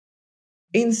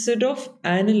Instead of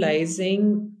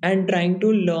analyzing and trying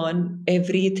to learn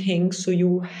everything so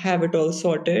you have it all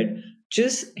sorted,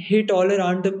 just hit all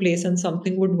around the place and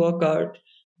something would work out.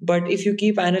 But if you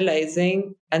keep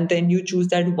analyzing and then you choose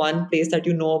that one place that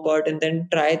you know about and then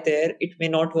try there, it may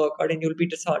not work out and you'll be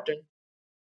disheartened.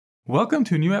 Welcome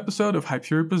to a new episode of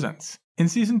Hyperion Presents. In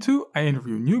Season 2, I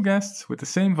interview new guests with the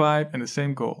same vibe and the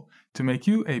same goal, to make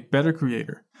you a better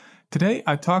creator. Today,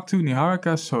 I talk to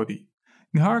Niharika Sodhi.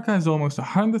 Niharika has almost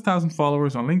 100,000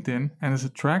 followers on LinkedIn and has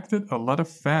attracted a lot of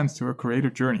fans to her creator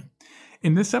journey.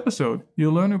 In this episode,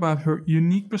 you'll learn about her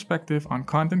unique perspective on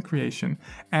content creation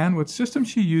and what systems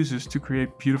she uses to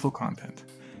create beautiful content.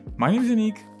 My name is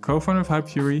Anik, co-founder of Hype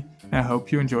Fury, and I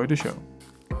hope you enjoy the show.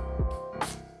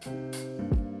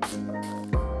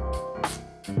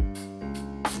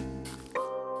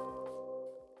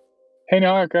 Hey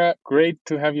Niharika, great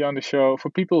to have you on the show. For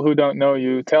people who don't know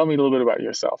you, tell me a little bit about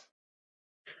yourself.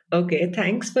 Okay,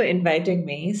 thanks for inviting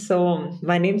me. So,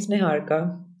 my name's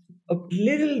Niharika, a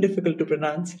little difficult to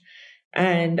pronounce,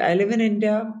 and I live in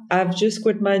India. I've just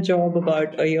quit my job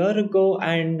about a year ago,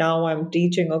 and now I'm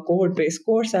teaching a cohort based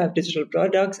course. I have digital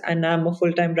products, and I'm a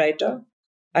full time writer.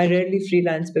 I rarely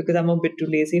freelance because I'm a bit too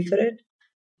lazy for it,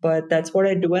 but that's what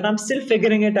I do, and I'm still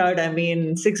figuring it out. I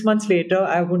mean, 6 months later,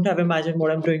 I wouldn't have imagined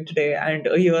what I'm doing today, and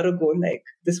a year ago, like,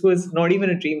 this was not even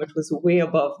a dream, it was way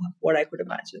above what I could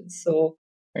imagine. So,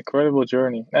 Incredible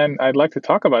journey. And I'd like to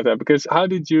talk about that because how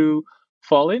did you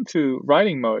fall into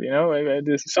writing mode?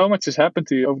 There's so much has happened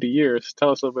to you over the years.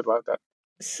 Tell us a little bit about that.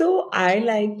 so I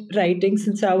liked writing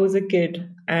since I was a kid,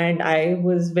 and I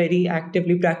was very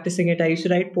actively practicing it. I used to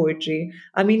write poetry.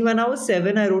 I mean, when I was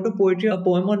 7, I wrote a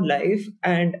poem on life,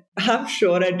 and I'm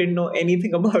sure I didn't know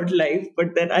anything about life,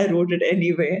 but then I wrote it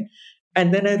anyway.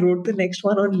 And then I wrote the next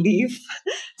one on leaf.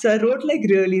 So I wrote like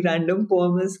really random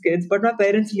poems as kids, but my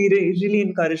parents really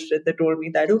encouraged it. They told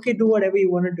me that, okay, do whatever you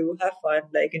want to do, have fun,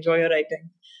 like enjoy your writing.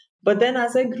 But then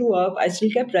as I grew up, I still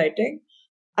kept writing.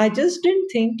 I just didn't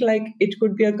think like it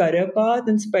could be a career path,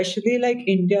 and especially like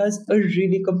India's a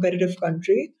really competitive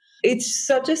country. It's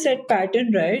such a set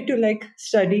pattern, right? To like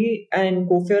study and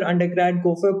go for your undergrad,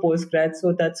 go for postgrad.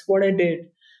 So that's what I did.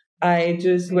 I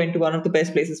just went to one of the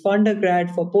best places for undergrad,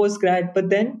 for postgrad,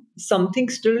 but then something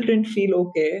still didn't feel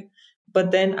okay. But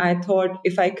then I thought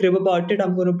if I crib about it,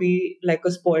 I'm going to be like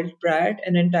a spoiled brat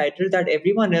and entitled that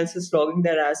everyone else is slogging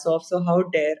their ass off. So how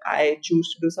dare I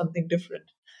choose to do something different?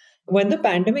 When the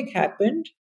pandemic happened,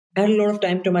 I had a lot of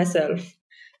time to myself.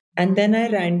 And then I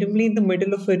randomly, in the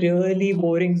middle of a really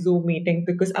boring Zoom meeting,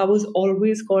 because I was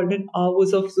always called in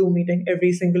hours of Zoom meeting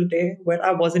every single day where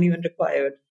I wasn't even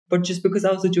required, but just because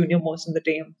I was the junior most in the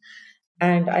team.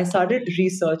 And I started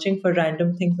researching for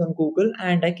random things on Google,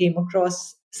 and I came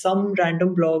across some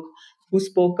random blog who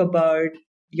spoke about,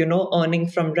 earning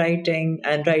from writing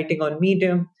and writing on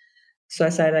Medium. So I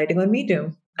started writing on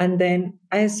Medium. And then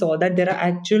I saw that there are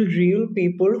actual real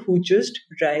people who just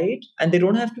write, and they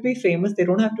don't have to be famous, they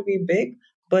don't have to be big,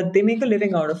 but they make a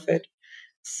living out of it.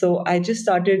 So I just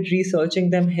started researching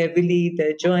them heavily,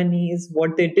 their journeys,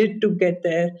 what they did to get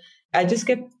there. I just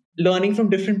kept learning from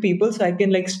different people so I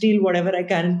can like steal whatever I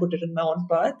can and put it in my own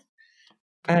path.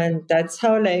 And that's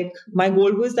how like my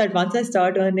goal was that once I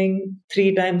start earning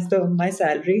three times the my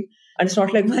salary, and it's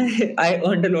not like my I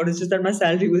earned a lot, it's just that my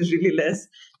salary was really less,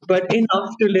 but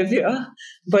enough to live here.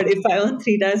 But if I earn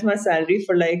three times my salary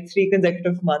for like 3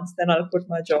 consecutive months, then I'll quit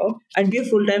my job and be a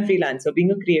full-time freelancer. Being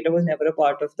a creator was never a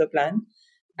part of the plan.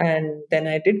 And then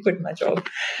I did quit my job.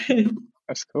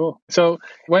 That's cool. So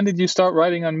when did you start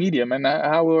writing on Medium and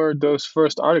how were those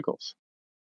first articles?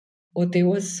 Oh, they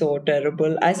were so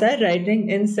terrible. I started writing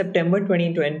in September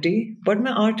 2020, but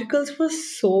my articles were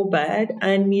so bad.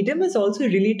 And Medium is also a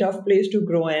really tough place to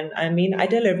grow in. I mean, I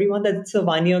tell everyone that it's a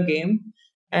 1 year game.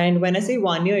 And when I say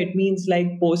 1 year, it means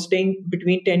like posting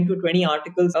between 10 to 20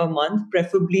 articles a month,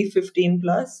 preferably 15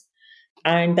 plus.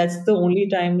 And that's the only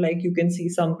time like you can see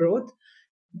some growth.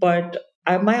 But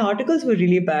my articles were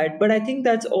really bad, but I think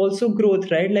that's also growth,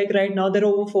 right? Like right now there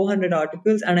are over 400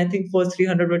 articles, and I think first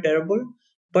 300 were terrible,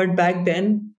 but back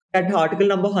then at article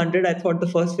number 100 I thought the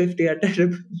first 50 are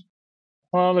terrible.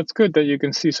 Well, it's good that you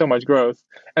can see so much growth.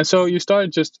 And so you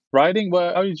started just writing.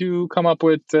 Well, how did you come up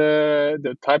with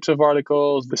the types of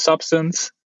articles, the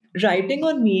substance? Writing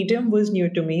on Medium was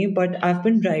new to me, but I've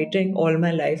been writing all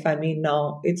my life. I mean,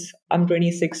 now I'm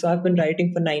 26, so I've been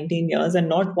writing for 19 years, and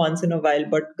not once in a while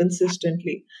but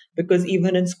consistently. Because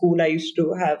even in school I used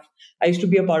to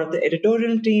be a part of the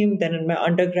editorial team. Then in my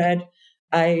undergrad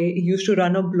I used to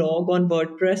run a blog on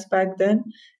WordPress back then.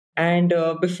 And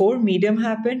before Medium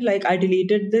happened, like I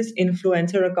deleted this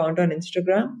influencer account on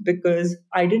Instagram because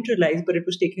I didn't realize, but it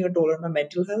was taking a toll on my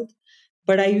mental health.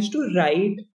 But I used to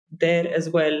write there as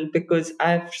well because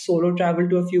I've solo traveled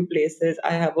to a few places.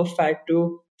 I have a fat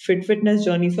to fit fitness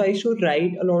journey. So I used to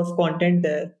write a lot of content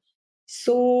there.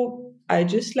 So I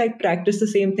just like practice the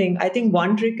same thing. I think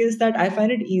one trick is that I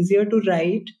find it easier to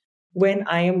write when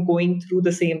I am going through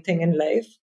the same thing in life.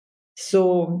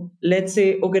 So let's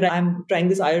say, okay, I'm trying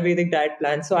this Ayurvedic diet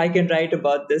plan, so I can write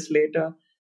about this later.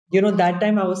 That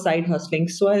time I was side hustling.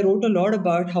 So I wrote a lot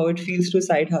about how it feels to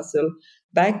side hustle.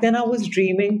 Back then, I was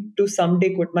dreaming to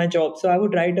someday quit my job. So I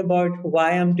would write about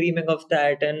why I'm dreaming of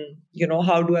that and,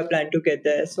 how do I plan to get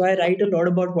there. So I write a lot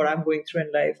about what I'm going through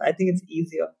in life. I think it's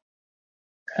easier.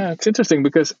 Yeah, it's interesting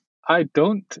because I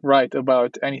don't write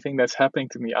about anything that's happening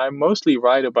to me. I mostly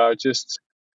write about just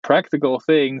practical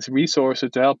things, resources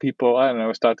to help people, I don't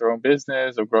know, start their own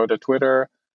business or grow their Twitter.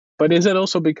 But is it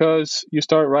also because you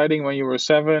started writing when you were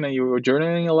 7 and you were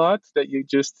journaling a lot that you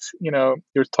just,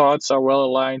 your thoughts are well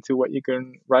aligned to what you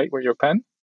can write with your pen?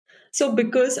 So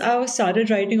because I started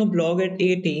writing a blog at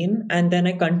 18 and then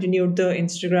I continued the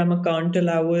Instagram account till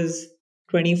I was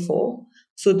 24.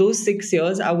 So those 6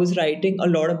 years I was writing a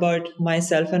lot about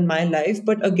myself and my life,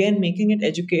 but again making it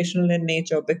educational in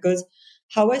nature because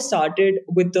how I started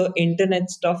with the internet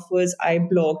stuff was I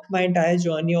blogged my entire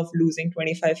journey of losing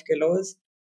 25 kilos,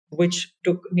 which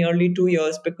took nearly 2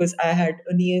 years because I had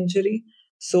a knee injury.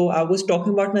 So I was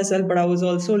talking about myself, but I was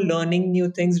also learning new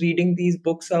things, reading these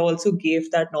books. So I also gave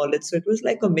that knowledge. So it was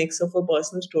like a mix of a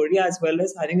personal story as well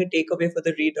as having a takeaway for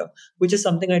the reader, which is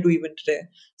something I do even today.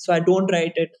 So I don't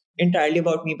write it entirely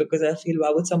about me because I feel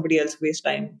why would somebody else waste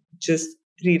time just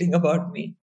reading about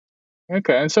me?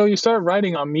 Okay, and so you started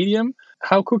writing on Medium.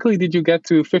 How quickly did you get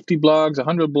to 50 blogs,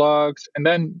 100 blogs? And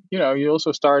then, you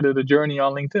also started a journey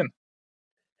on LinkedIn.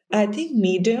 I think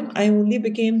Medium, I only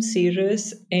became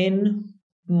serious in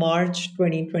March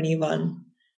 2021.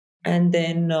 And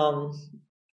then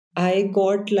I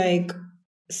got like,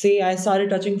 say, I started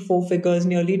touching four figures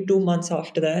nearly 2 months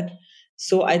after that.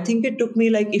 So I think it took me,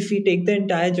 like, if we take the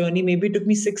entire journey, maybe it took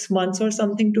me 6 months or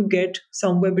something to get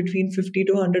somewhere between 50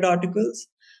 to 100 articles.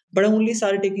 But I only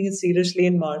started taking it seriously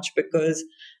in March because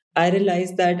I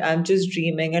realized that I'm just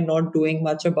dreaming and not doing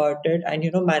much about it. And,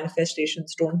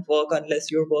 manifestations don't work unless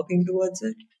you're working towards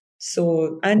it.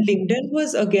 So, and LinkedIn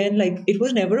was again like, it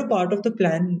was never a part of the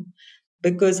plan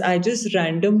because I just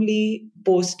randomly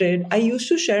posted. I used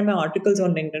to share my articles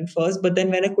on LinkedIn first, but then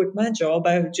when I quit my job,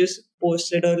 I just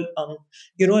posted a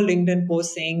LinkedIn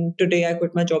post saying today I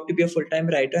quit my job to be a full time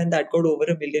writer, and that got over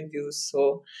 1 million views.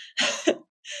 So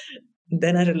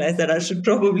then I realized that I should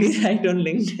probably write on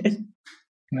LinkedIn.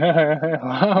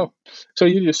 Wow. So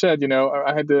you just said,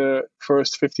 I had the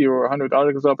first 50 or 100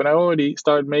 articles up and I already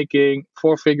started making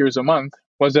 4 figures a month.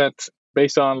 Was that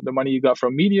based on the money you got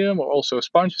from Medium or also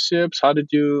sponsorships? How did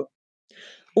you?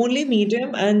 Only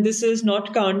Medium, and this is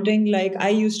not counting, like I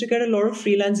used to get a lot of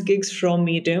freelance gigs from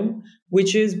Medium,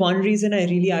 which is one reason I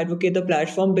really advocate the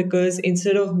platform because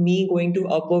instead of me going to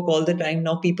Upwork all the time,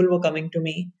 now people were coming to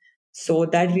me. So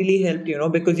that really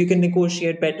helped, because you can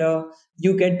negotiate better,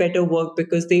 you get better work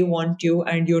because they want you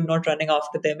and you're not running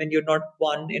after them and you're not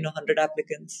one in 100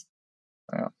 applicants.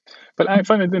 Yeah. But I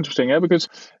find it interesting, because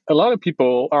a lot of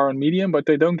people are on Medium, but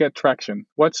they don't get traction.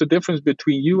 What's the difference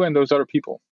between you and those other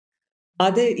people?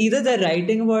 Are they either they're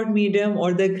writing about Medium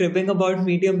or they're cribbing about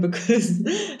Medium because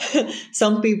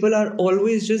some people are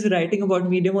always just writing about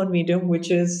Medium on Medium, which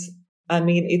is, I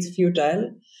mean, it's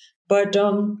futile. But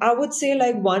I would say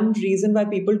like one reason why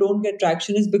people don't get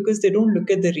traction is because they don't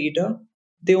look at the reader.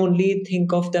 They only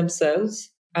think of themselves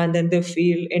and then they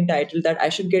feel entitled that I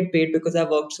should get paid because I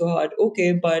worked so hard.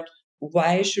 Okay, but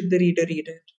why should the reader read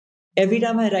it? Every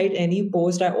time I write any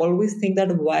post, I always think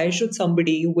that why should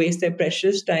somebody waste their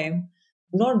precious time?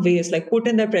 Not waste, like put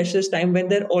in their precious time when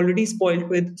they're already spoiled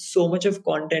with so much of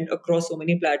content across so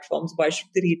many platforms. Why should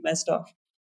they read my stuff?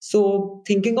 So,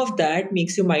 thinking of that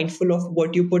makes you mindful of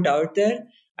what you put out there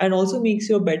and also makes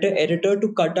you a better editor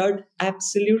to cut out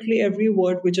absolutely every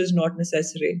word which is not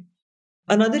necessary.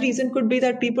 Another reason could be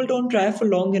that people don't try for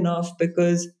long enough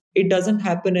because it doesn't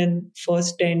happen in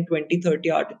first 10, 20, 30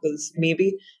 articles.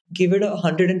 Maybe give it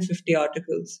 150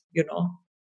 articles,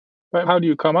 But how do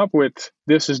you come up with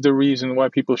this is the reason why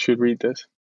people should read this?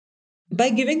 by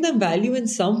giving them value in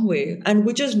some way and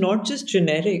which is not just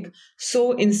generic.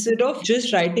 So instead of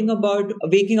just writing about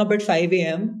waking up at 5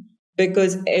 a.m.,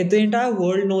 because the entire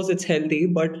world knows it's healthy,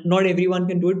 but not everyone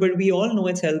can do it, but we all know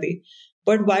it's healthy.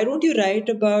 But why don't you write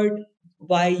about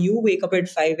why you wake up at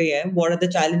 5 a.m.? What are the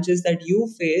challenges that you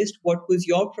faced? What was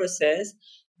your process?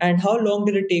 and how long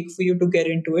did it take for you to get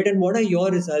into it, and what are your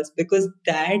results? Because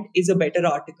that is a better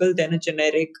article than a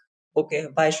generic, okay,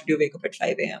 why should you wake up at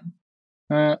 5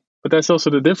 a.m.? But that's also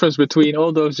the difference between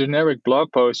all those generic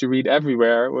blog posts you read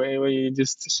everywhere, where you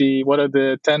just see what are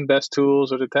the 10 best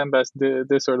tools or the 10 best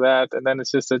this or that, and then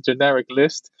it's just a generic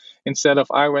list instead of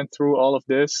I went through all of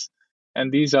this,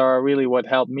 and these are really what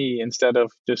helped me instead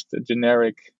of just a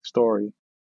generic story.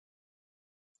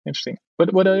 Interesting.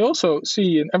 But what I also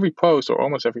see in every post, or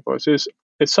almost every post, is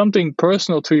it's something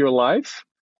personal to your life.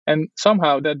 And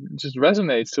somehow that just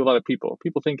resonates to a lot of people.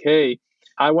 People think, hey,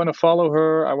 I want to follow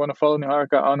her. I want to follow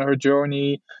Niharika on her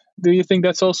journey. Do you think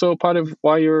that's also part of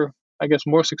why you're, I guess,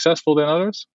 more successful than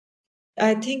others?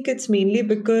 I think it's mainly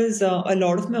because a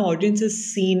lot of my audience has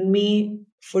seen me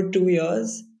for 2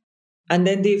 years, and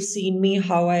then they've seen me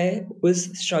how I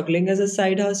was struggling as a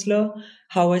side hustler,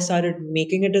 how I started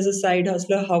making it as a side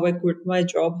hustler, how I quit my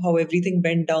job, how everything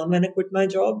went down when I quit my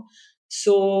job.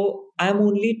 So I'm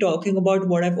only talking about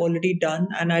what I've already done,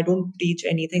 and I don't teach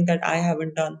anything that I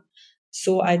haven't done.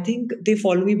 So I think they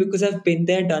follow me because I've been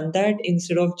there, done that,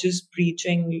 instead of just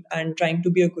preaching and trying to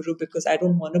be a guru, because I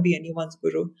don't want to be anyone's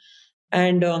guru.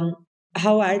 And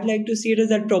how I'd like to see it is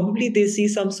that probably they see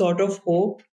some sort of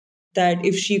hope that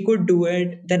if she could do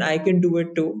it, then I can do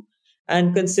it too.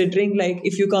 And considering, like,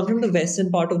 if you come from the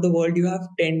western part of the world, you have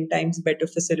 10 times better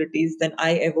facilities than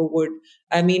I ever would.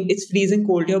 I mean, it's freezing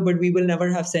cold here, but we will never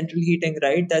have central heating,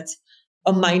 right? That's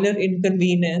a minor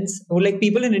inconvenience. Or like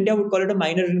people in India would call it a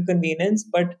minor inconvenience,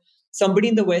 but somebody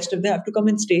in the West, if they have to come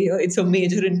and stay here, it's a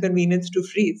major inconvenience to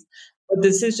freeze. But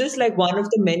this is just like one of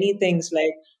the many things.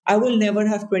 Like, I will never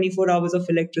have 24 hours of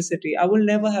electricity. I will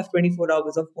never have 24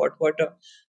 hours of hot water.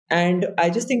 And I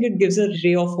just think it gives a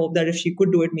ray of hope that if she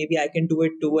could do it, maybe I can do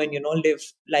it too, and, live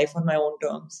life on my own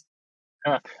terms.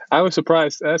 Uh, I was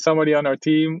surprised. Somebody on our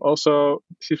team, also,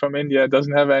 she's from India,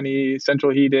 doesn't have any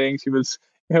central heating. She was,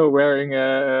 wearing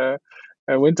a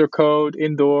winter coat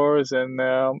indoors, and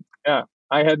yeah,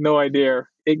 I had no idea.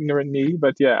 Ignorant me,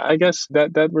 but yeah, I guess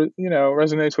that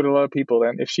resonates with a lot of people.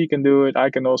 And if she can do it, I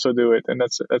can also do it, and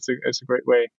that's a great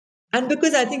way. And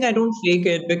because I think I don't fake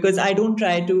it, because I don't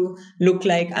try to look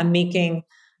like I'm making,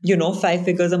 5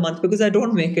 figures a month, because I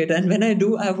don't make it. And when I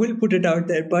do, I will put it out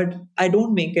there, but I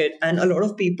don't make it. And a lot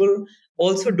of people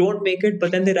also don't make it,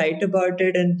 but then they write about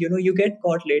it, and, you get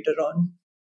caught later on.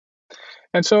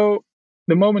 And so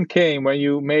the moment came when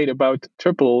you made about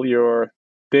triple your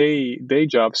day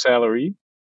job salary,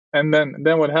 and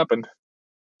then what happened?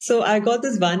 So I got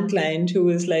this one client who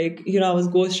was like, I was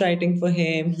ghostwriting for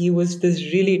him. He was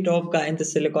this really top guy in the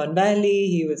Silicon Valley.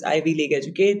 He was Ivy League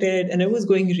educated, and it was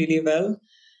going really well.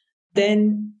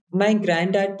 Then my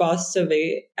granddad passed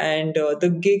away, and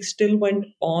the gig still went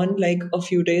on like a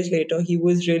few days later. He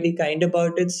was really kind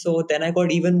about it. So then I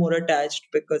got even more attached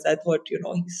because I thought,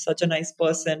 he's such a nice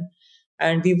person.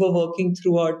 And we were working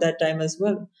throughout that time as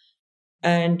well.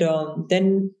 And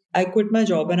then I quit my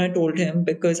job and I told him,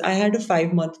 because I had a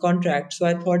 5 month contract. So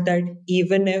I thought that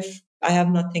even if I have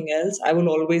nothing else, I will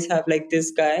always have like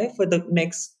this guy for the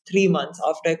next 3 months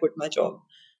after I quit my job.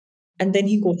 And then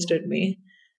he ghosted me.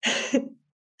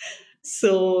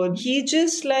 So he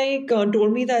just like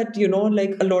told me that,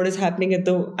 like a lot is happening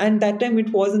and that time it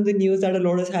was in the news that a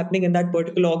lot is happening in that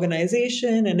particular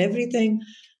organization and everything.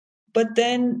 But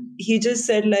then he just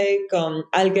said like,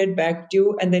 I'll get back to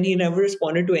you. And then he never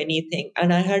responded to anything.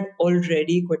 And I had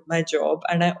already quit my job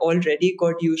and I already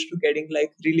got used to getting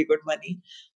like really good money.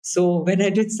 So when I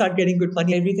did start getting good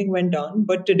money, everything went down.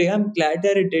 But today I'm glad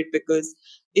that it did, because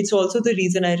it's also the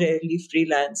reason I rarely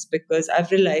freelance, because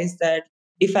I've realized that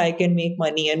if I can make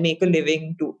money and make a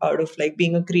living out of like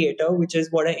being a creator, which is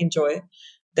what I enjoy,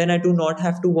 then I do not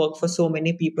have to work for so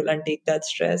many people and take that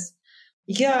stress.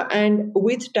 Yeah, and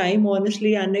with time,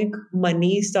 honestly, Anik,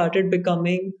 money started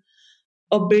becoming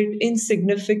a bit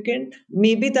insignificant.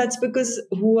 Maybe that's because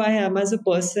who I am as a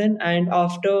person. And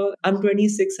after I'm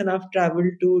 26 and I've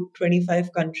traveled to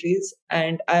 25 countries,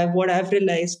 and what I've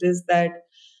realized is that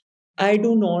I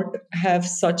do not have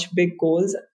such big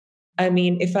goals. I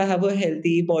mean, if I have a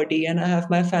healthy body and I have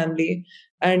my family,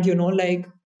 and like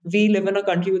we live in a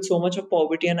country with so much of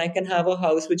poverty, and I can have a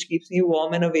house which keeps me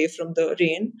warm and away from the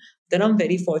rain, then I'm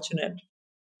very fortunate.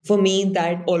 For me,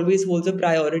 that always holds a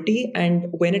priority. And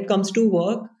when it comes to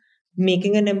work,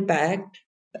 making an impact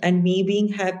and me being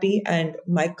happy and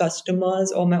my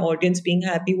customers or my audience being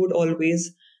happy would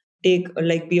always be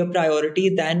a priority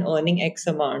than earning X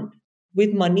amount.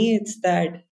 With money, it's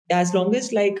that as long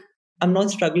as like I'm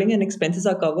not struggling and expenses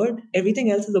are covered,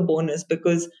 everything else is a bonus,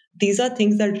 because these are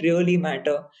things that really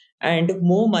matter. And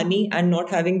more money and not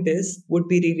having this would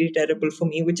be really terrible for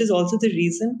me, which is also the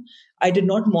reason I did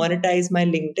not monetize my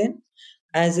LinkedIn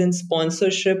as in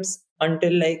sponsorships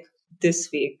until like this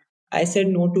week. I said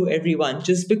no to everyone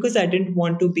just because I didn't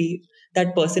want to be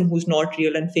that person who's not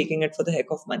real and faking it for the heck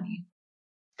of money.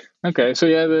 Okay, so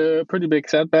you had a pretty big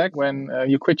setback when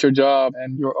you quit your job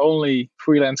and your only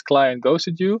freelance client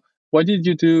ghosted you. What did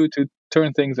you do to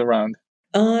turn things around?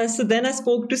 So then I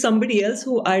spoke to somebody else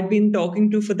who I'd been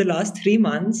talking to for the last 3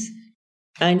 months,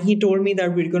 and he told me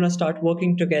that we're going to start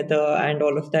working together and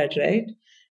all of that, right?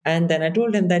 And then I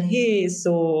told him that, hey,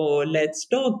 so let's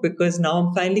talk because now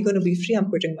I'm finally going to be free. I'm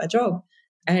quitting my job.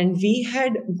 And we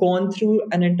had gone through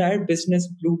an entire business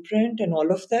blueprint and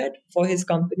all of that for his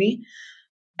company.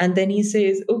 And then he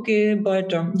says, okay,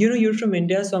 but you're from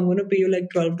India, so I'm going to pay you like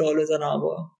 $12 an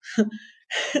hour.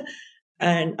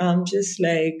 And I'm just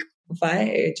like,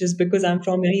 why? Just because I'm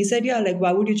from here? He said, yeah, like,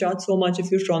 why would you charge so much if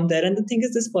you're from there? And the thing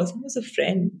is, this person was a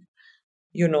friend,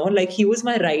 like he was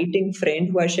my writing friend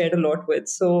who I shared a lot with.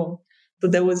 So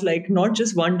there was like not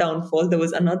just one downfall, there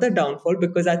was another downfall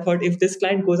because I thought if this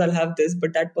client goes, I'll have this,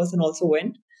 but that person also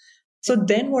went. So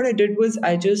then what I did was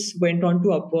I just went on to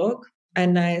Upwork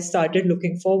and I started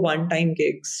looking for one time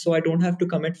gigs so I don't have to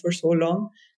commit for so long.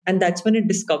 And that's when I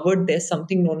discovered there's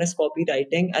something known as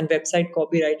copywriting, and website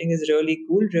copywriting is really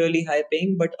cool, really high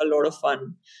paying, but a lot of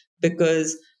fun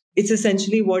because it's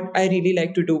essentially what I really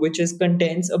like to do, which is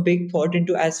condense a big thought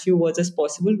into as few words as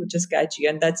possible, which is catchy.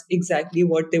 And that's exactly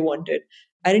what they wanted.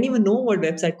 I didn't even know what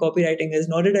website copywriting is,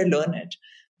 nor did I learn it,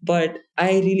 but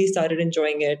I really started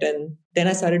enjoying it. And then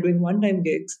I started doing one time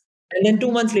gigs. And then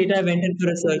 2 months later, I went in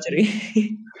for a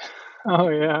surgery. Oh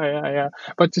yeah, yeah, yeah.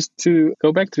 But just to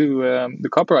go back to the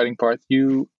copywriting part,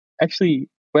 you actually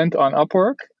went on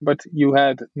Upwork, but you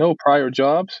had no prior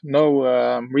jobs,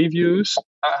 no reviews.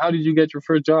 How did you get your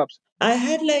first jobs? I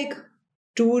had like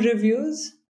two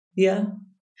reviews. Yeah.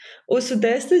 Oh, so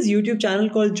there's this YouTube channel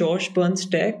called Josh Burns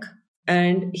Tech,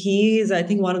 and he is, I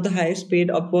think, one of the highest paid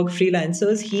Upwork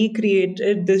freelancers. He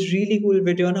created this really cool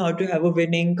video on how to have a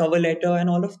winning cover letter and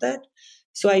all of that.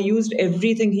 So I used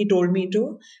everything he told me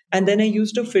to, and then I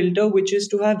used a filter which is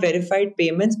to have verified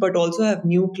payments but also have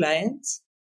new clients,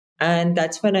 and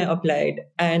that's when I applied.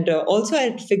 And also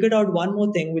I figured out one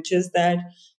more thing, which is that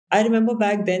I remember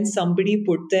back then somebody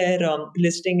put their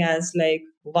listing as like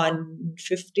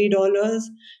 $150,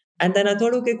 and then I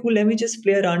thought, okay, cool, let me just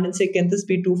play around and say, can this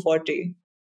be 240?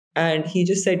 And he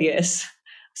just said yes.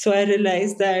 So I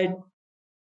realized that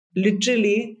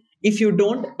literally, if you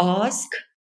don't ask,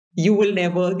 you will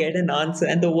never get an answer.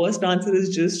 And the worst answer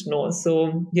is just no.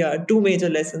 So, yeah, two major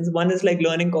lessons. One is like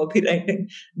learning copywriting,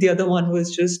 the other one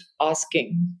was just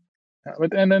asking.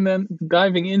 But and then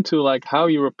diving into like how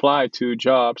you apply to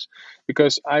jobs,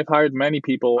 because I've hired many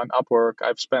people on Upwork.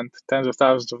 I've spent tens of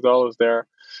thousands of dollars there.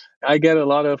 I get a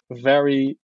lot of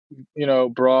very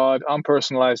broad,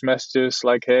 unpersonalized messages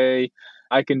like, hey,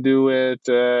 I can do it.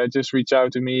 Just reach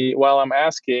out to me. While I'm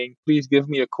asking, please give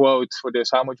me a quote for this.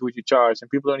 How much would you charge?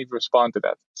 And people don't even respond to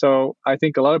that. So I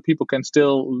think a lot of people can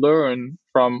still learn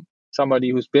from somebody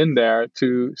who's been there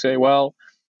to say, well,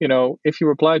 if you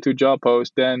reply to a job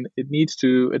post, then it needs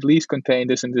to at least contain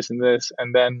this and this and this.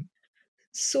 And then,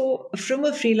 So, from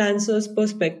a freelancer's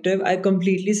perspective, I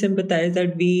completely sympathize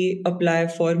that we apply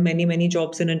for many, many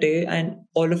jobs in a day and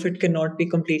all of it cannot be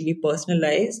completely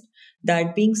personalized.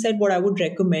 That being said, what I would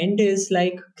recommend is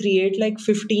like create like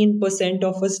 15%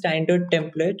 of a standard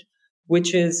template,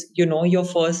 which is, your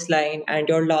first line and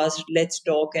your last, let's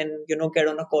talk and, get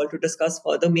on a call to discuss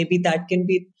further. Maybe that can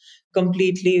be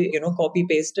completely, copy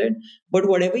pasted. But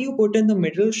whatever you put in the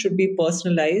middle should be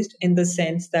personalized in the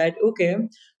sense that, okay,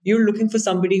 you're looking for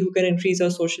somebody who can increase your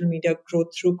social media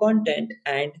growth through content.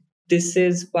 And this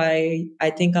is why I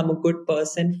think I'm a good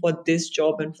person for this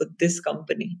job and for this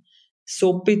company.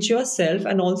 So pitch yourself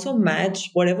and also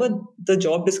match whatever the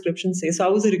job description says. So I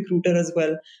was a recruiter as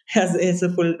well as a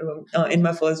full in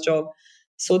my first job.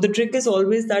 So the trick is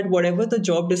always that whatever the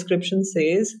job description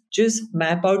says, just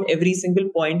map out every single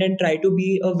point and try to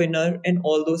be a winner in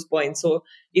all those points. So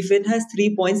if it has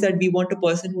 3 points that we want a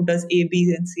person who does A,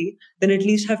 B, and C, then at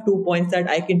least have 2 points that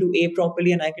I can do A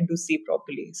properly and I can do C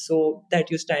properly so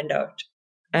that you stand out.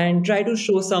 And try to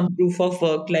show some proof of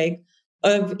work. Like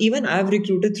even I've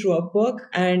recruited through Upwork,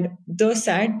 and the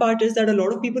sad part is that a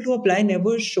lot of people who apply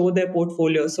never show their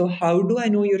portfolio. So how do I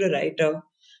know you're a writer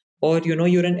or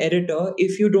you're an editor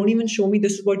if you don't even show me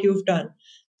this is what you've done?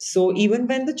 So even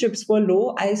when the chips were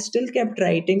low, I still kept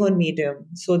writing on Medium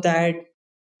so that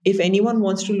if anyone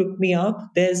wants to look me up,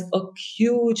 there's a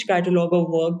huge catalog of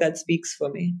work that speaks for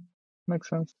me. makes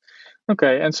sense.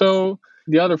 Okay. And so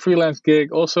The other freelance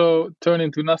gig also turned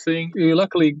into nothing. You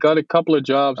luckily got a couple of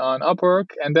jobs on Upwork,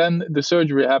 and then the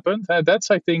surgery happened.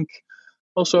 That's, I think,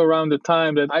 also around the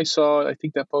time that I saw, I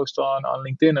think, that post on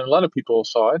LinkedIn, and a lot of people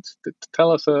saw it.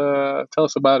 Tell us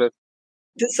about it.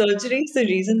 The surgery is the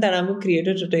reason that I'm a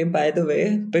creator today, by the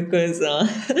way, because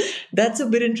that's a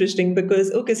bit interesting.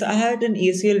 Because, okay, so I had an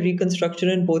ACL reconstruction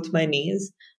in both my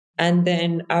knees, and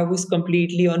then I was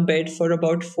completely on bed for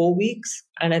about 4 weeks.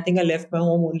 And I think I left my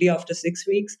home only after 6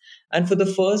 weeks. And for the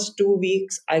first 2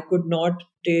 weeks, I could not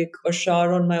take a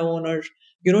shower on my own or,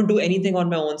 do anything on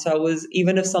my own. So I was,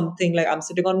 even if something like I'm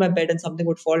sitting on my bed and something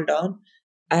would fall down,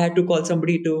 I had to call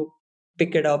somebody to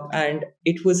pick it up, and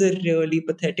it was a really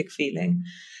pathetic feeling.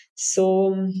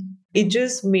 So it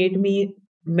just made me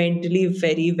mentally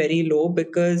very, very low.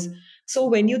 Because so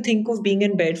when you think of being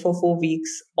in bed for 4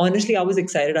 weeks, honestly, I was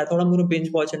excited. I thought I'm going to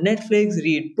binge watch on Netflix,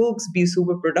 read books, be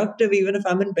super productive even if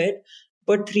I'm in bed.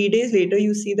 But 3 days later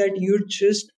you see that you're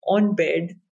just on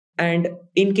bed and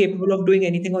incapable of doing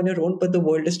anything on your own, but the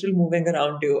world is still moving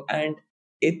around you, and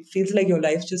it feels like your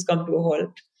life's just come to a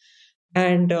halt.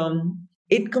 And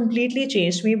it completely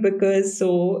changed me. Because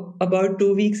so about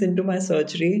 2 weeks into my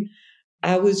surgery,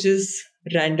 I was just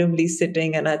randomly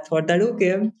sitting and I thought that,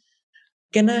 okay,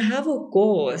 can I have a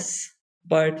course?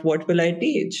 But what will I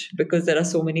teach? Because there are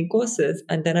so many courses.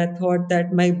 And then I thought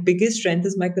that my biggest strength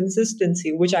is my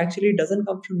consistency, which actually doesn't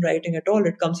come from writing at all.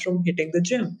 It comes from hitting the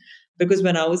gym. Because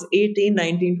when I was 18,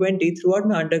 19, 20, throughout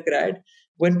my undergrad,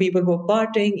 when people were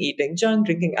partying, eating junk,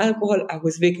 drinking alcohol, I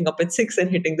was waking up at 6 and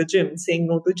hitting the gym, saying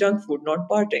no to junk food, not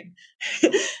partying.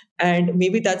 And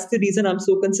maybe that's the reason I'm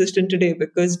so consistent today,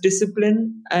 because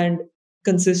discipline and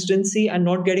consistency and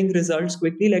not getting results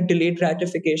quickly, like delayed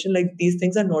gratification, like these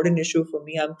things are not an issue for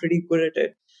me. I'm pretty good at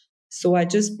it. So I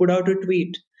just put out a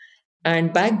tweet.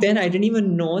 And back then, I didn't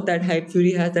even know that Hype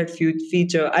Fury has that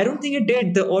feature. I don't think it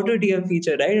did, the auto DM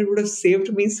feature, right? It would have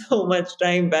saved me so much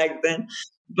time back then.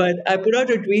 But I put out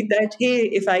a tweet that, hey,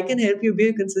 if I can help you be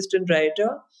a consistent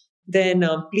writer, then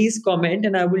please comment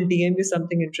and I will DM you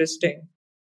something interesting.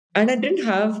 And I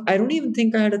don't even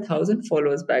think I had 1,000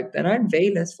 followers back then. I had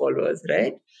way less followers,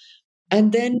 right?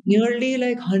 And then nearly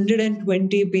like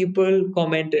 120 people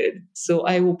commented. So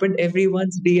I opened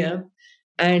everyone's DM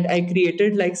and I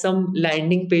created like some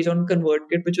landing page on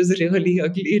ConvertKit, which was really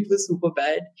ugly. It was super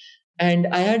bad. And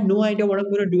I had no idea what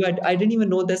I'm going to do. I didn't even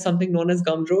know there's something known as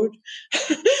Gumroad.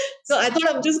 So I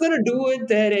thought I'm just going to do it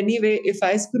there anyway. If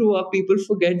I screw up, people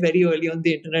forget very early on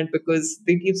the internet because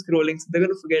they keep scrolling. So they're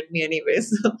going to forget me anyway.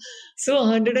 So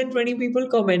 120 people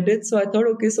commented. So I thought,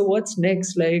 okay, so what's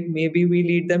next? Like maybe we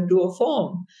lead them to a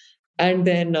form. And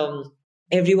then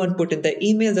everyone put in their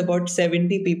emails. About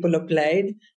 70 people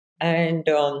applied. And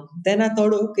then I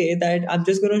thought, okay, that I'm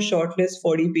just going to shortlist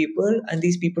 40 people. And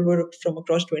these people were from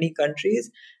across 20 countries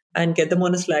and get them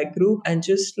on a Slack group and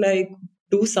just like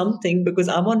do something because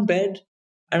I'm on bed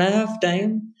and I have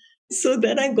time. So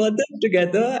then I got them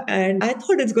together and I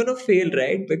thought it's going to fail,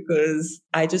 right? Because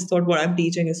I just thought what I'm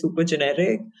teaching is super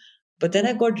generic. But then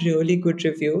I got really good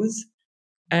reviews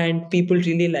and people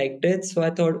really liked it. So I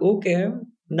thought, okay,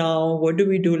 now what do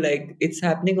we do? Like, it's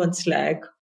happening on Slack.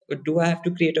 Do I have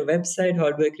to create a website?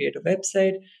 How do I create a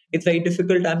website? It's very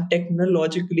difficult. I'm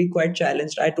technologically quite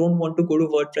challenged. I don't want to go to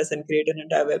WordPress and create an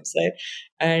entire website.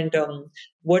 And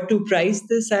what to price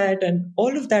this at? And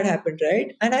all of that happened,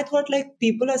 right? And I thought, like,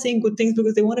 people are saying good things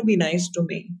because they want to be nice to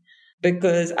me.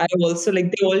 Because I also,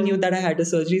 like, they all knew that I had a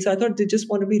surgery. So I thought they just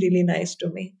want to be really nice to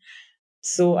me.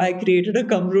 So I created a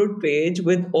Gumroad page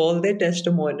with all their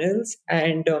testimonials,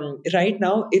 and right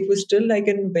now it was still like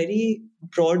a very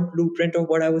broad blueprint of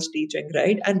what I was teaching,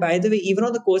 right? And by the way, even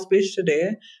on the course page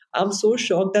today, I'm so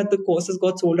shocked that the courses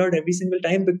got sold out every single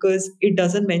time because it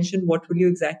doesn't mention what will you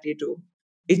exactly do.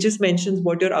 It just mentions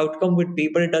what your outcome would be,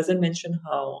 but it doesn't mention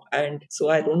how. And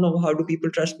so I don't know how do people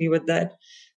trust me with that.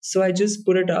 So I just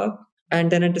put it up,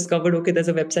 and then I discovered, okay, there's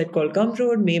a website called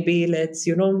Gumroad. Maybe let's,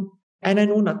 and I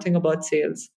know nothing about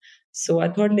sales. So I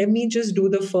thought, let me just do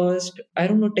the first, I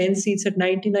don't know, 10 seats at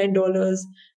 $99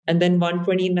 and then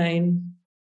 129.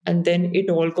 And then it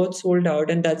all got sold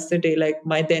out. And that's the day like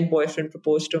my then boyfriend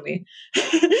proposed to me.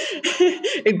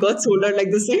 It got sold out like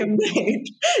the same night.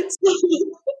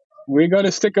 We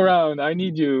gotta stick around. I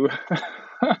need you.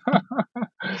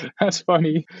 That's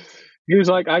funny. He was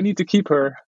like, I need to keep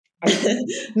her.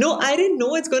 No, I didn't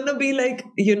know it's gonna be like,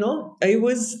 it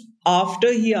was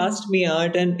after he asked me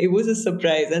out and it was a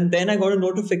surprise. And then I got a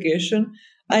notification.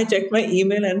 I checked my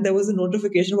email and there was a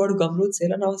notification about a Gumroad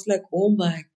sale, and I was like, oh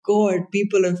my God,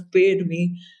 people have paid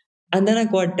me. And then I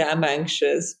got damn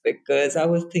anxious because I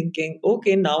was thinking,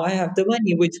 okay, now I have the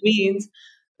money, which means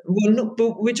Well,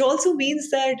 no, which also means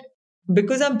that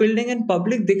because I'm building in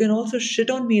public, they can also shit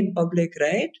on me in public,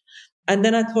 right? And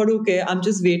then I thought, okay, I'm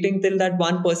just waiting till that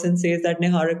one person says that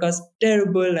Niharika's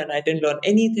terrible and I didn't learn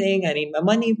anything. I need my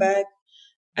money back.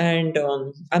 And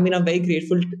I mean, I'm very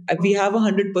grateful. We have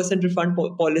 100% refund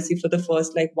policy for the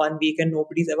first like 1 week, and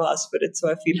nobody's ever asked for it.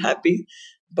 So I feel happy.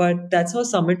 But that's how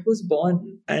Summit was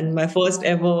born. And my first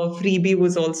ever freebie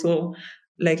was also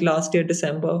like last year,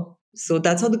 December. So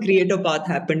that's how the creator path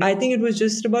happened. I think it was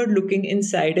just about looking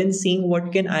inside and seeing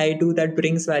what can I do that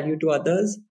brings value to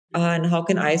others and how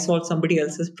can I solve somebody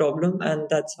else's problem. And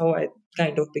that's how I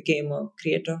kind of became a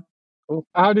creator. Cool.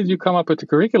 How did you come up with the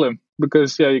curriculum?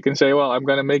 Because yeah, you can say, well, I'm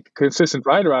going to make a consistent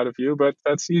writer out of you, but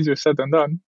that's easier said than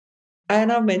done. And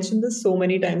I've mentioned this so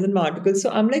many times in my articles. So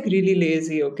I'm like really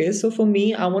lazy. Okay. So for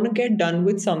me, I want to get done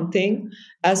with something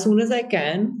as soon as I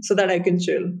can so that I can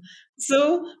chill.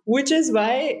 So, which is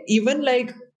why even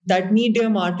like that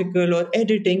Medium article or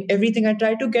editing, everything, I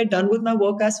try to get done with my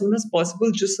work as soon as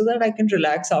possible just so that I can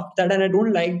relax after that. And I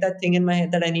don't like that thing in my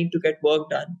head that I need to get work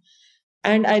done.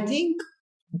 And I think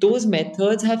those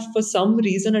methods have, for some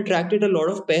reason, attracted a lot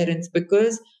of parents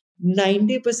because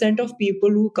 90% of people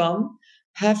who come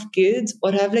have kids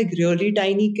or have like really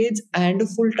tiny kids and a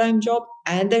full time job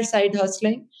and their side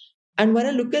hustling. And when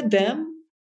I look at them,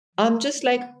 I'm just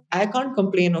like, I can't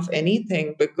complain of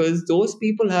anything because those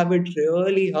people have it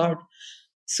really hard.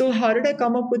 So, how did I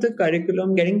come up with a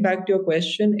curriculum? Getting back to your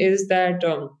question, is that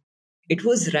it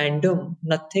was random.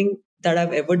 Nothing that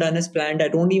I've ever done is planned. I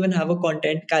don't even have a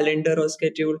content calendar or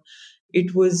schedule.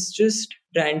 It was just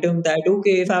random that,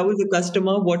 okay, if I was a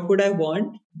customer, what would I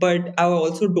want? But I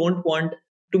also don't want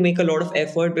to make a lot of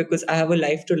effort because I have a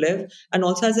life to live. And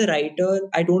also, as a writer,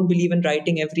 I don't believe in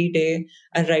writing every day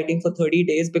and writing for 30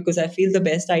 days because I feel the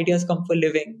best ideas come for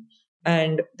living.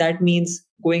 And that means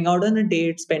going out on a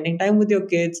date, spending time with your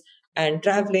kids, and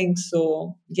traveling.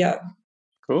 So, yeah.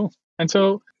 Cool. And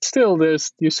so still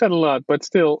there's, you said a lot, but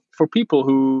still for people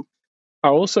who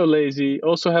are also lazy,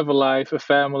 also have a life, a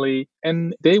family,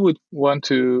 and they would want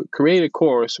to create a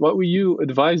course, what would you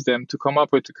advise them to come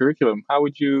up with the curriculum? How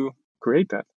would you create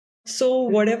that? So,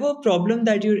 whatever problem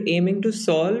that you're aiming to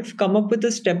solve, come up with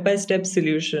a step by step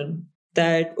solution.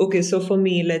 That, okay, so for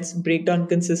me, let's break down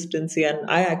consistency. And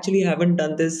I actually haven't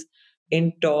done this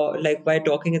in talk, like by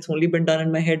talking, it's only been done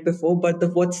in my head before. But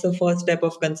what's the first step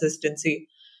of consistency?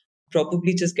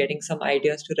 Probably just getting some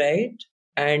ideas to write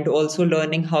and also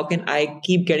learning how can I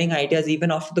keep getting ideas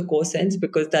even after the course ends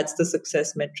because that's the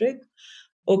success metric.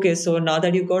 Okay, so now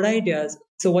that you've got ideas,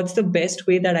 so what's the best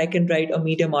way that I can write a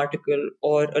Medium article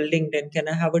or a LinkedIn? Can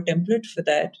I have a template for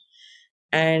that?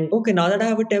 And okay, now that I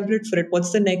have a template for it,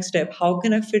 what's the next step? How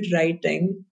can I fit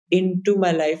writing into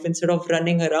my life instead of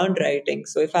running around writing?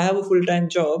 So if I have a full time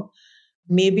job,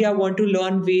 maybe I want to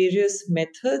learn various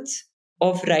methods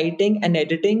of writing and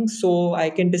editing so I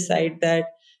can decide that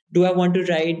do I want to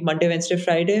write Monday, Wednesday,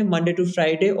 Friday, Monday to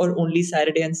Friday, or only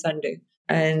Saturday and Sunday?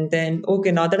 And then,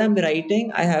 okay, now that I'm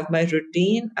writing, I have my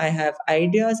routine, I have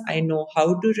ideas, I know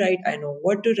how to write, I know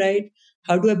what to write.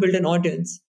 How do I build an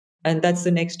audience? And that's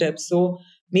the next step. So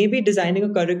maybe designing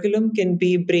a curriculum can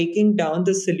be breaking down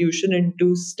the solution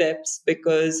into steps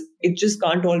because it just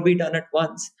can't all be done at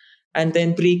once. And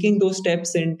then breaking those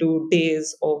steps into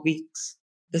days or weeks.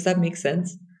 Does that make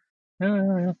sense? Yeah,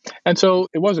 yeah, yeah. And so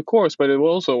it was a course, but it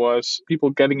also was people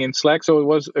getting in Slack. So it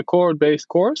was a core based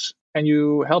course and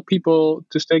you help people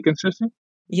to stay consistent.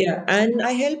 Yeah, and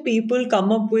I help people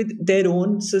come up with their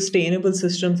own sustainable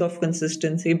systems of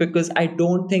consistency because I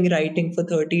don't think writing for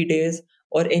 30 days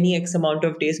or any X amount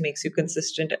of days makes you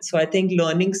consistent. So I think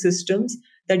learning systems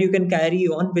that you can carry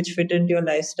on which fit into your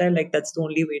lifestyle, like that's the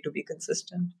only way to be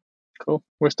consistent. Cool.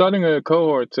 We're starting a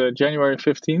cohort January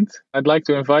 15th. I'd like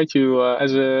to invite you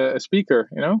as a speaker,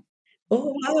 you know?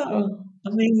 Oh, wow.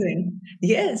 Amazing.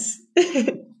 Yes.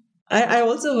 I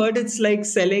also heard it's like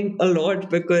selling a lot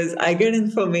because I get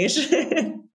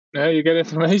information. Yeah, you get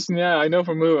information. Yeah, I know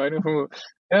from who. I know from who.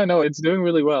 Yeah, no, it's doing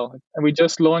really well. And we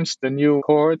just launched the new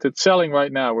cohort. It's selling right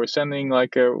now. We're sending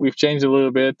like we've changed a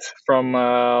little bit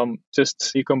from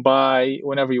just you can buy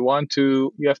whenever you want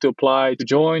to. You have to apply to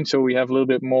join. So we have a little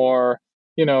bit more,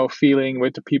 feeling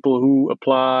with the people who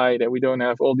apply that we don't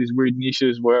have all these weird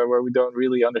niches where we don't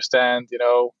really understand,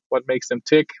 what makes them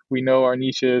tick. We know our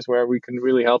niches where we can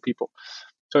really help people.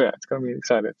 So yeah, it's going to be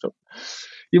exciting. So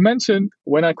you mentioned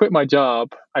when I quit my job,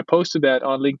 I posted that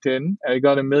on LinkedIn and I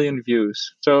got 1 million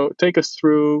views. So take us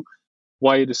through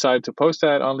why you decided to post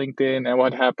that on LinkedIn and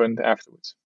what happened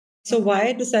afterwards. So why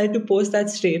I decided to post that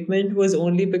statement was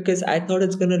only because I thought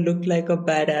it's going to look like a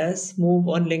badass move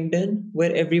on LinkedIn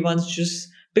where everyone's just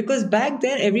because back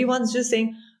then everyone's just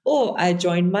saying, Oh, I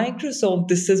joined Microsoft.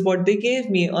 This is what they gave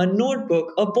me: a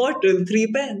notebook, a bottle,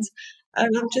 3 pens.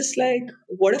 And I'm just like,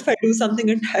 what if I do something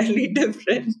entirely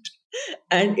different?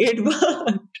 And it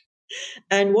worked.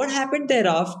 And what happened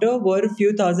thereafter were a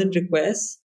few thousand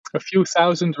requests. A few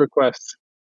thousand requests.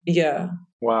 Yeah.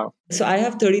 Wow. So I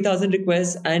have 30,000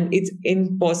 requests and it's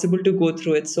impossible to go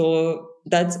through it. So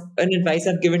that's an advice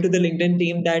I've given to the LinkedIn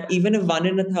team, that even if one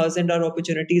in a thousand are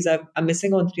opportunities, I'm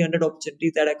missing on 300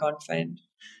 opportunities that I can't find.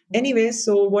 Anyway,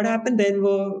 so what happened then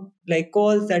were like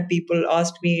calls that people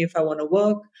asked me if I want to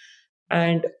work.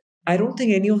 And I don't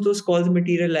think any of those calls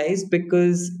materialized,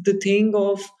 because the thing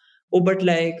of, oh, but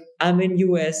like I'm in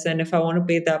US and if I want to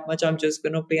pay that much, I'm just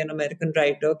going to pay an American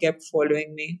writer, kept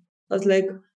following me. I was like,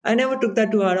 I never took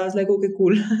that too hard. I was like, okay,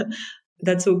 cool.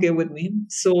 That's okay with me.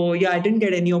 So yeah, I didn't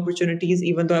get any opportunities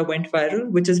even though I went viral,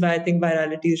 which is why I think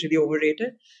virality is really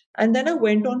overrated. And then I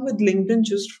went on with LinkedIn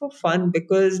just for fun,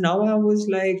 because now I was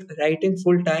like writing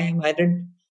full time.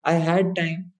 I had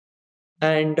time,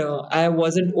 and I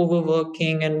wasn't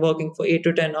overworking and working for 8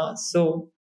 to 10 hours.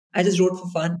 So I just wrote for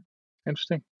fun.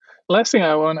 Interesting. Last thing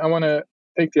I want to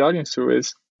take the audience through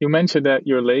is you mentioned that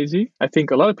you're lazy. I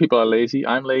think a lot of people are lazy.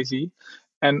 I'm lazy.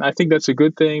 And I think that's a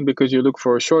good thing because you look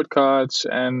for shortcuts.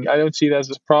 And I don't see that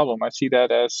as a problem. I see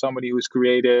that as somebody who's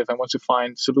creative and wants to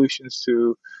find solutions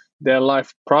to their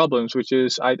life problems, which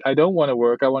is I don't want to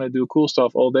work. I want to do cool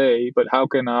stuff all day, but how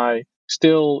can I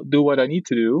still do what I need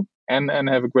to do and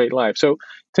have a great life? So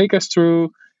take us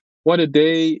through what a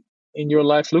day in your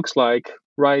life looks like,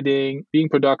 writing, being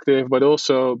productive, but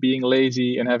also being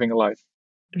lazy and having a life.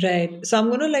 Right. So I'm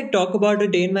going to like talk about a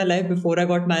day in my life before I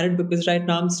got married, because right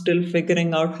now I'm still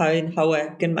figuring out how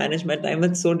I can manage my time.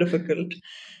 It's so difficult,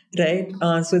 right?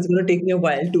 So it's going to take me a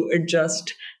while to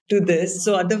adjust to this.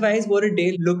 So otherwise, what a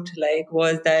day looked like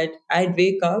was that I'd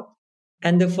wake up,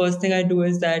 and the first thing I do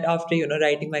is that after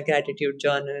writing my gratitude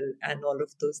journal and all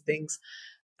of those things,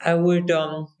 I would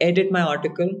edit my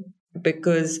article,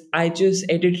 because I just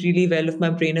edit really well if my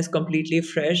brain is completely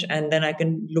fresh, and then I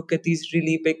can look at these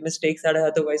really big mistakes that I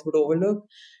otherwise would overlook.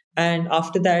 And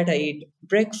after that, I eat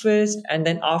breakfast, and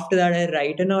then after that, I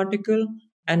write an article,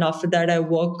 and after that, I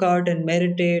work out and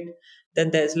meditate.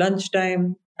 Then there's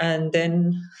lunchtime, and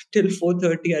then till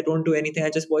 4:30, I don't do anything. I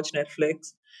just watch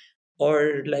Netflix,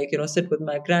 or like sit with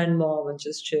my grandmom and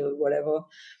just chill, whatever.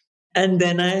 And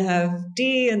then I have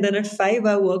tea, and then at 5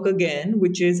 I work again,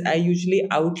 which is I usually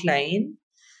outline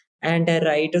and I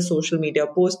write a social media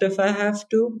post if I have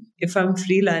to. If I'm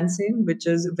freelancing, which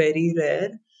is very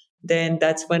rare, then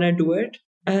that's when I do it.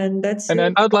 And that's And it.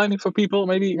 then outlining for people,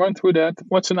 maybe run through that.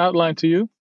 What's an outline to you?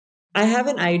 I have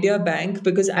an idea bank,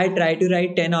 because I try to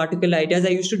write 10 article ideas. I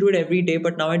used to do it every day,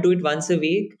 but now I do it once a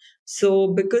week.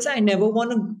 So, because I never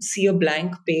want to see a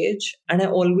blank page, and I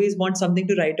always want something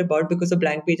to write about, because a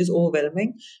blank page is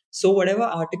overwhelming. So, whatever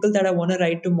article that I want to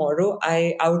write tomorrow,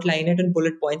 I outline it in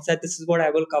bullet points that this is what I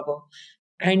will cover.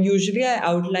 And usually I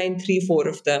outline three, four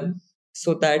of them,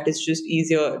 so that it's just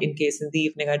easier in case in the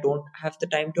evening I don't have the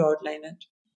time to outline it.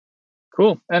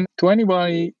 Cool. And to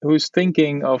anybody who's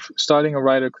thinking of starting a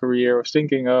writer career or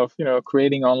thinking of,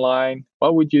 creating online,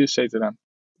 what would you say to them?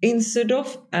 Instead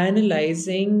of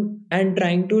analyzing and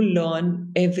trying to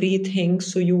learn everything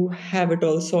so you have it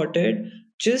all sorted,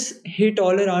 just hit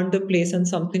all around the place and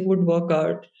something would work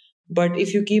out. But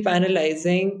if you keep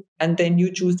analyzing and then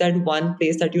you choose that one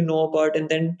place that you know about and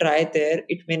then try there,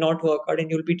 it may not work out and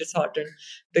you'll be disheartened.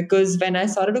 Because when I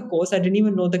started a course, I didn't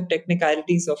even know the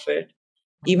technicalities of it.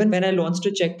 Even when I launched a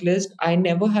checklist, I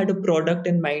never had a product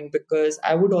in mind, because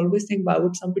I would always think, why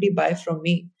would somebody buy from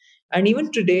me? And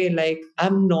even today, like I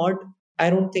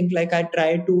don't think like I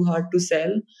try too hard to sell,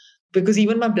 because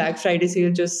even my Black Friday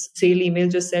sale email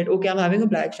just said, okay, I'm having a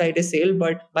Black Friday sale,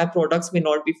 but my products may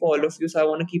not be for all of you. So I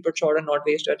want to keep it short and not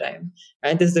waste your time.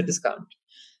 And this is the discount.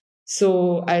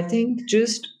 So I think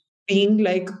just being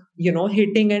like,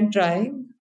 hitting and trying,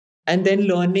 and then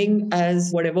learning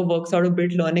as whatever works out a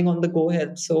bit, learning on the go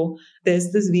helps. So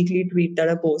there's this weekly tweet that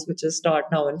I post, which is start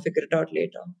now and figure it out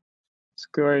later. It's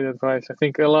great advice. I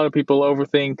think a lot of people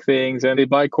overthink things and they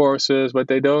buy courses, but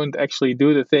they don't actually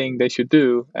do the thing they should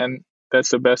do. And that's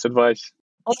the best advice.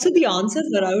 Also, the answers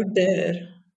are out there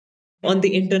on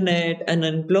the internet and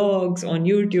on blogs, on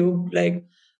YouTube. Like,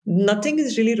 nothing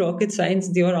is really rocket science.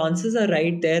 Your answers are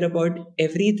right there about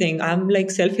everything. I'm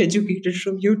like self educated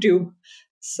from YouTube.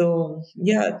 So,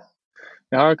 yeah,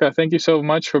 Niharika, thank you so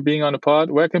much for being on the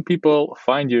pod. Where can people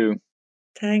find you?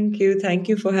 thank you. Thank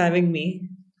you for having me.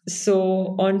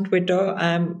 So on Twitter,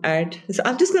 so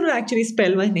I'm just going to actually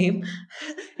spell my name.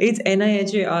 It's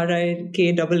Niharika.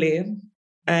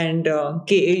 and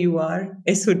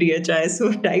KAURSODHI.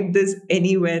 So type this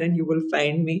anywhere and you will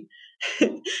find me.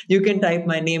 You can type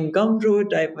my name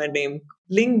Gumroad, type my name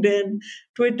LinkedIn,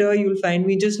 Twitter. You'll find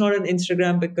me, just not on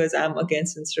Instagram because I'm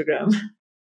against Instagram.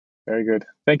 Very good.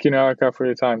 Thank you, Niharika, for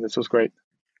your time. This was great.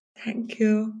 Thank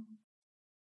you.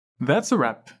 That's a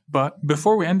wrap. But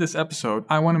before we end this episode,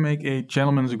 I want to make a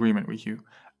gentleman's agreement with you.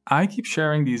 I keep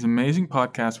sharing these amazing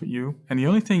podcasts with you, and the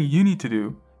only thing you need to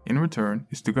do in return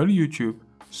is to go to YouTube,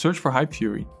 search for Hype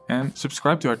Fury, and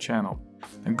subscribe to our channel.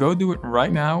 And go do it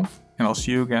right now, and I'll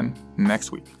see you again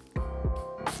next week.